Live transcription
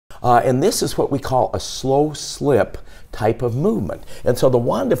And this is what we call a slow slip type of movement. And so the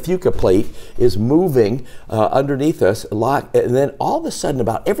Juan de Fuca plate is moving underneath us a lot, and then all of a sudden,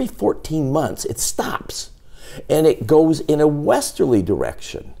 about every 14 months, it stops and it goes in a westerly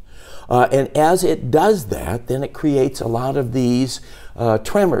direction. And as it does that, then it creates a lot of these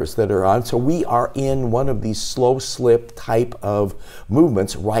tremors that are on. So we are in one of these slow slip type of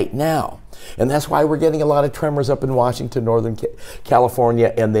movements right now. And that's why we're getting a lot of tremors up in Washington, Northern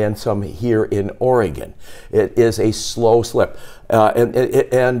California, and then some here in Oregon. It is a slow slip.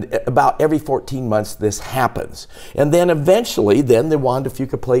 And about every 14 months this happens. And then eventually, then the Juan de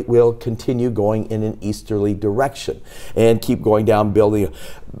Fuca plate will continue going in an easterly direction and keep going down, building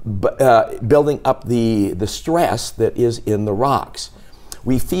up the stress that is in the rocks.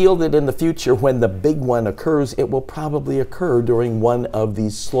 We feel that in the future, when the big one occurs, it will probably occur during one of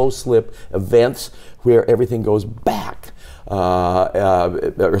these slow slip events where everything goes back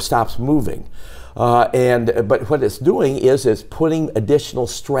or stops moving. But what it's doing is it's putting additional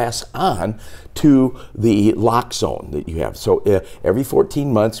stress on to the lock zone that you have. So every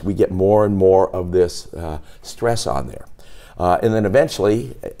 14 months, we get more and more of this stress on there. And then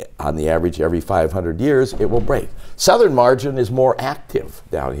eventually, on the average, every 500 years, it will break. Southern margin is more active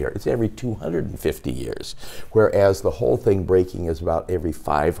down here. It's every 250 years, whereas the whole thing breaking is about every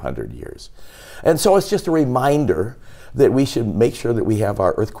 500 years. And so it's just a reminder that we should make sure that we have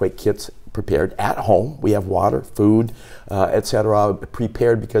our earthquake kits prepared at home. We have water, food, etc.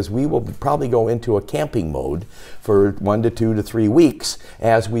 prepared, because we will probably go into a camping mode for 1 to 2 to 3 weeks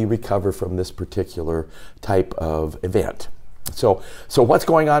as we recover from this particular type of event. So what's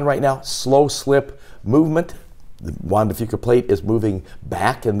going on right now? Slow slip movement. The Juan de Fuca plate is moving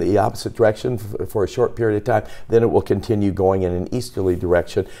back in the opposite direction for a short period of time. Then it will continue going in an easterly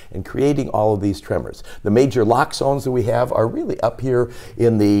direction and creating all of these tremors. The major lock zones that we have are really up here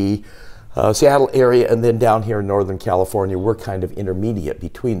in the Seattle area, and then down here in Northern California. We're kind of intermediate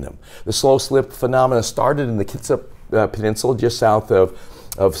between them. The slow slip phenomena started in the Kitsap Peninsula just south of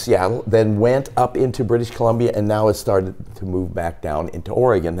Seattle, then went up into British Columbia, and now it's started to move back down into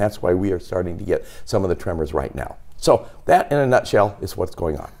Oregon. That's why we are starting to get some of the tremors right now. So that, in a nutshell, is what's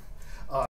going on.